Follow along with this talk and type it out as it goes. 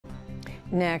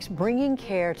Next, bringing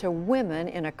care to women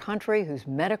in a country whose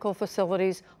medical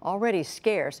facilities, already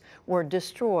scarce, were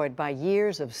destroyed by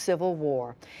years of civil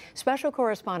war. Special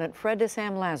correspondent Fred de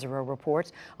Sam Lazaro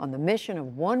reports on the mission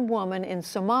of one woman in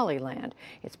Somaliland.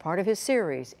 It's part of his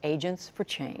series, Agents for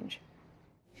Change.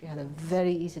 She had a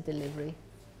very easy delivery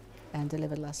and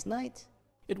delivered last night.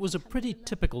 It was a pretty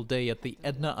typical day at the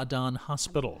Edna Adan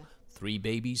hospital. 3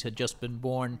 babies had just been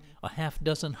born, a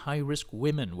half-dozen high-risk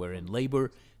women were in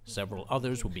labor, several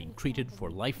others were being treated for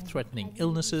life-threatening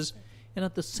illnesses, and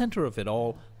at the center of it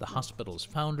all, the hospital's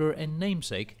founder and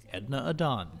namesake, Edna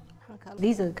Adan.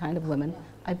 These are the kind of women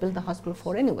I built the hospital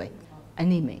for anyway.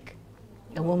 Anemic,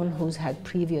 a woman who's had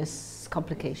previous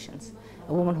complications,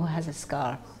 a woman who has a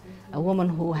scar, a woman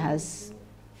who has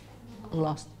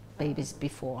lost babies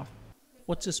before.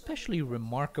 What's especially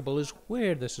remarkable is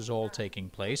where this is all taking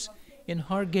place, in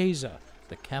Hargeisa,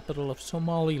 the capital of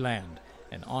Somaliland,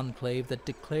 an enclave that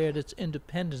declared its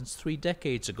independence 3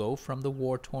 decades ago from the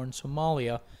war-torn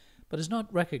Somalia, but is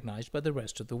not recognized by the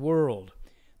rest of the world.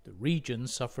 The region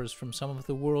suffers from some of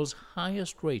the world's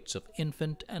highest rates of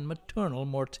infant and maternal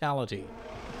mortality.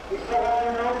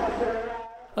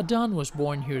 Adan was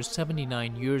born here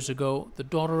 79 years ago, the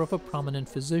daughter of a prominent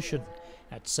physician.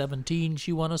 At 17,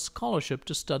 she won a scholarship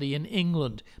to study in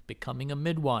England, becoming a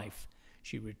midwife.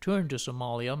 She returned to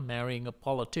Somalia, marrying a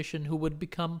politician who would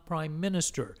become prime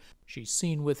minister. She's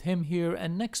seen with him here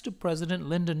and next to President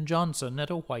Lyndon Johnson at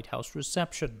a White House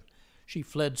reception. She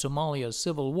fled Somalia's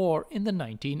civil war in the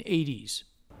 1980s.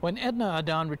 When Edna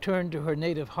Adan returned to her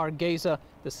native Hargeisa,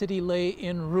 the city lay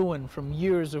in ruin from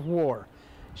years of war.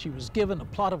 She was given a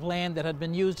plot of land that had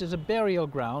been used as a burial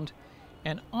ground,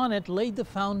 and on it laid the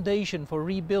foundation for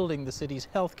rebuilding the city's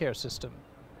healthcare system.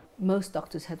 Most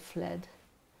doctors had fled.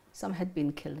 Some had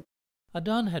been killed.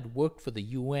 Adan had worked for the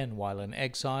UN while in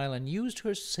exile and used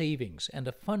her savings and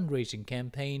a fundraising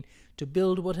campaign to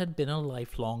build what had been a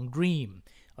lifelong dream,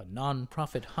 a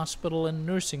non-profit hospital and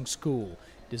nursing school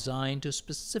designed to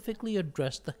specifically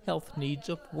address the health needs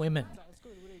of women.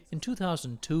 In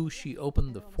 2002, she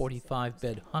opened the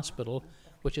 45-bed hospital,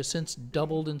 which has since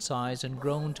doubled in size and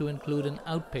grown to include an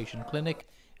outpatient clinic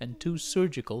and 2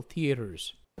 surgical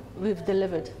theaters. We've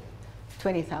delivered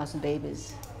 20,000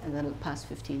 babies in the past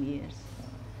 15 years.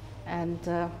 And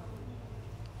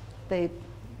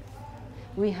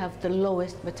we have the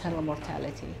lowest maternal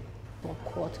mortality,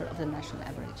 1/4 of the national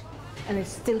average. And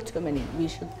it's still too many.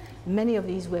 Many of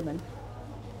these women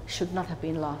should not have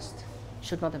been lost,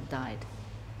 should not have died,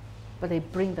 but they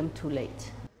bring them too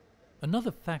late.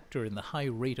 Another factor in the high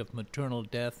rate of maternal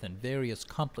death and various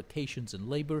complications in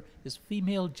labor is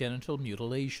female genital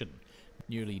mutilation.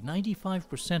 Nearly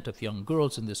 95% of young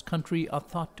girls in this country are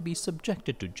thought to be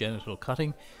subjected to genital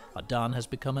cutting. Adan has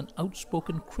become an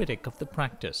outspoken critic of the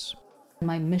practice.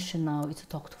 My mission now is to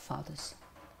talk to fathers.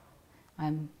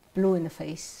 I'm blue in the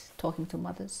face talking to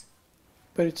mothers.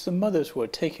 But it's the mothers who are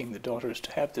taking the daughters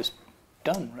to have this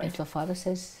done, right? If a father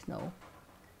says no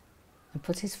and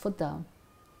puts his foot down,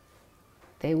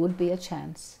 there would be a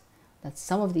chance that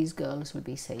some of these girls will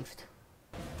be saved.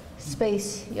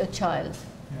 Space your child.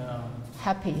 Yeah.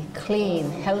 Happy, clean,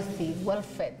 healthy,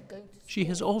 well-fed. She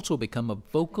has also become a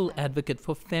vocal advocate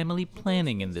for family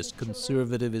planning in this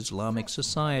conservative Islamic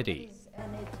society.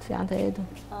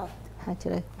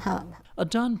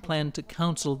 Adan planned to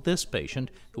counsel this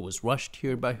patient, who was rushed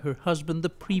here by her husband the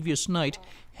previous night,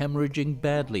 hemorrhaging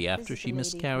badly after she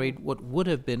miscarried what would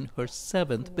have been her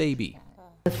 7th baby.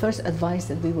 The first advice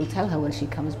that we will tell her when she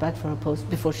comes back for her post,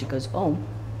 before she goes home,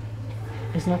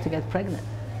 is not to get pregnant.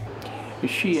 Is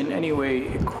she in any way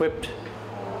equipped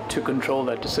to control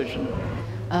that decision?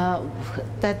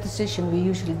 That decision we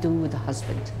usually do with the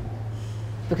husband.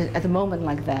 Because at a moment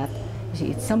like that, you see,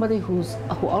 it's somebody who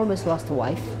almost lost a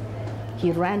wife.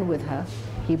 He ran with her.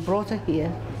 He brought her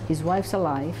here. His wife's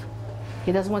alive.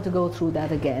 He doesn't want to go through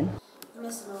that again.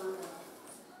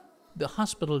 The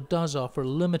hospital does offer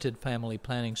limited family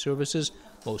planning services,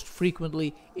 most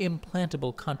frequently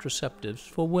implantable contraceptives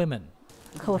for women.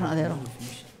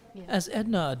 As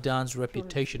Edna Adan's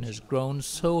reputation has grown,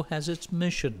 so has its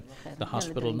mission. The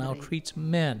hospital now treats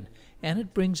men, and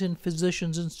it brings in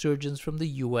physicians and surgeons from the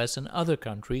U.S. and other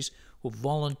countries who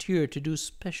volunteer to do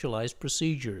specialized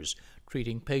procedures,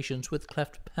 treating patients with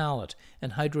cleft palate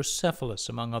and hydrocephalus,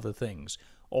 among other things,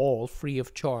 all free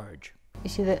of charge. You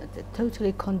see, they're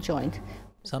totally conjoined.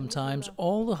 Sometimes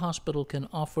all the hospital can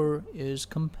offer is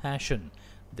compassion.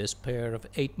 This pair of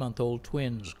 8-month-old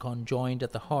twins, conjoined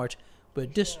at the heart, were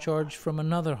discharged from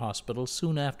another hospital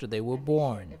soon after they were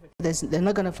born. They're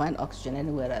not going to find oxygen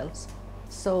anywhere else.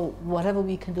 So whatever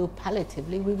we can do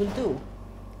palliatively, we will do.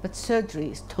 But surgery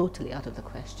is totally out of the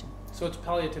question. So it's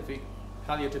palliative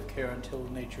care until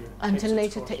nature Until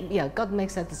takes nature, its course. yeah, God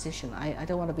makes that decision. I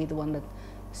don't want to be the one that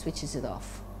switches it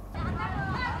off.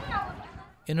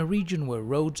 In a region where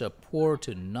roads are poor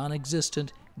to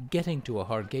non-existent, getting to a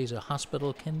Hargeisa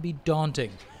hospital can be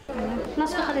daunting.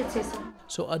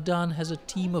 So Adan has a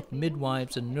team of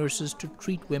midwives and nurses to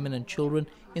treat women and children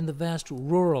in the vast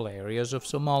rural areas of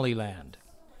Somaliland.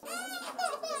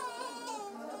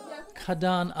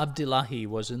 Khadan Abdullahi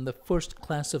was in the first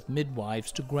class of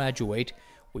midwives to graduate.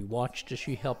 We watched as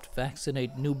she helped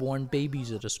vaccinate newborn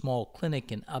babies at a small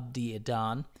clinic in Edna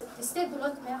Adan,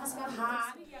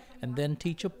 and then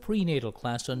teach a prenatal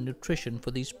class on nutrition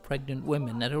for these pregnant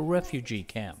women at a refugee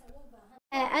camp.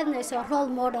 Edna is a role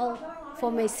model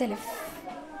for myself.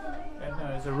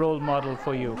 Edna is a role model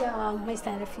for you. Yeah,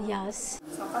 myself, yes.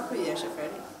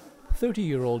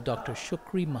 30-year-old Dr.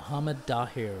 Shukri Muhammad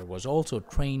Dahir was also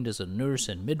trained as a nurse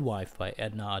and midwife by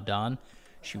Edna Adan.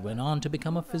 She went on to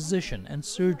become a physician and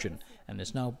surgeon and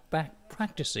is now back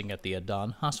practicing at the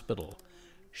Adan hospital.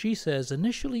 She says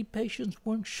initially patients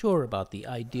weren't sure about the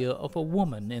idea of a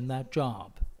woman in that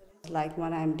job. Like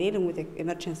when I'm dealing with an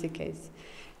emergency case,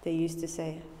 they used to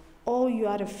say, oh, you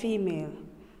are a female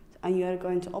and you are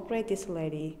going to operate this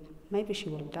lady, maybe she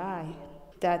will die.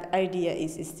 That idea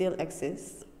still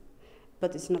exists,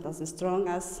 but it's not as strong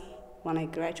as when I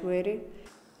graduated.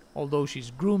 Although she's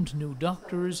groomed new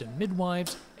doctors and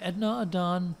midwives, Edna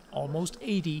Adan, almost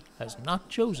 80, has not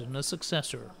chosen a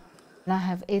successor. And I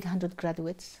have 800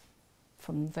 graduates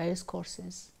from various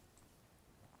courses.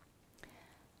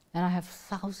 And I have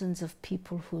thousands of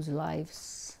people whose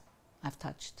lives I've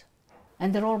touched.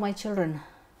 And they're all my children.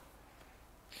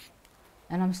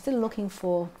 And I'm still looking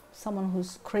for someone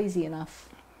who's crazy enough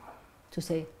to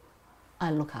say,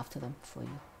 I'll look after them for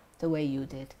you, the way you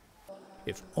did.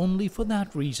 If only for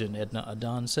that reason, Edna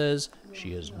Adan says,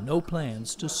 she has no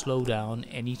plans to slow down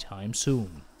anytime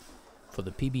soon. For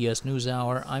the PBS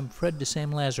NewsHour, I'm Fred de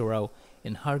Sam Lazaro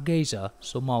in Hargeisa,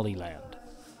 Somaliland.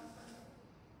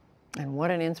 And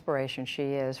what an inspiration she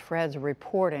is. Fred's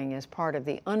reporting is part of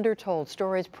the Undertold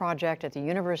Stories project at the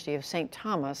University of St.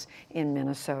 Thomas in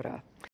Minnesota.